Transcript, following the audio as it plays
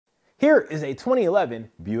Here is a 2011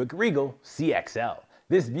 Buick Regal CXL.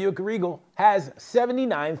 This Buick Regal has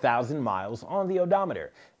 79,000 miles on the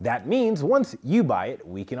odometer. That means once you buy it,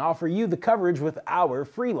 we can offer you the coverage with our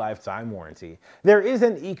free lifetime warranty. There is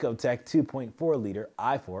an Ecotec 2.4-liter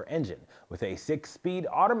i4 engine with a 6-speed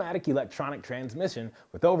automatic electronic transmission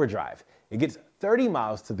with overdrive. It gets 30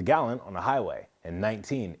 miles to the gallon on the highway and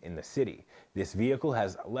 19 in the city. This vehicle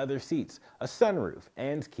has leather seats, a sunroof,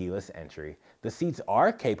 and keyless entry. The seats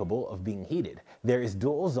are capable of being heated. There is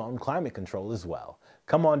dual zone climate control as well.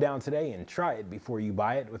 Come on down today and try it before you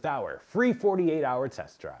buy it with our free 48-hour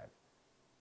test drive.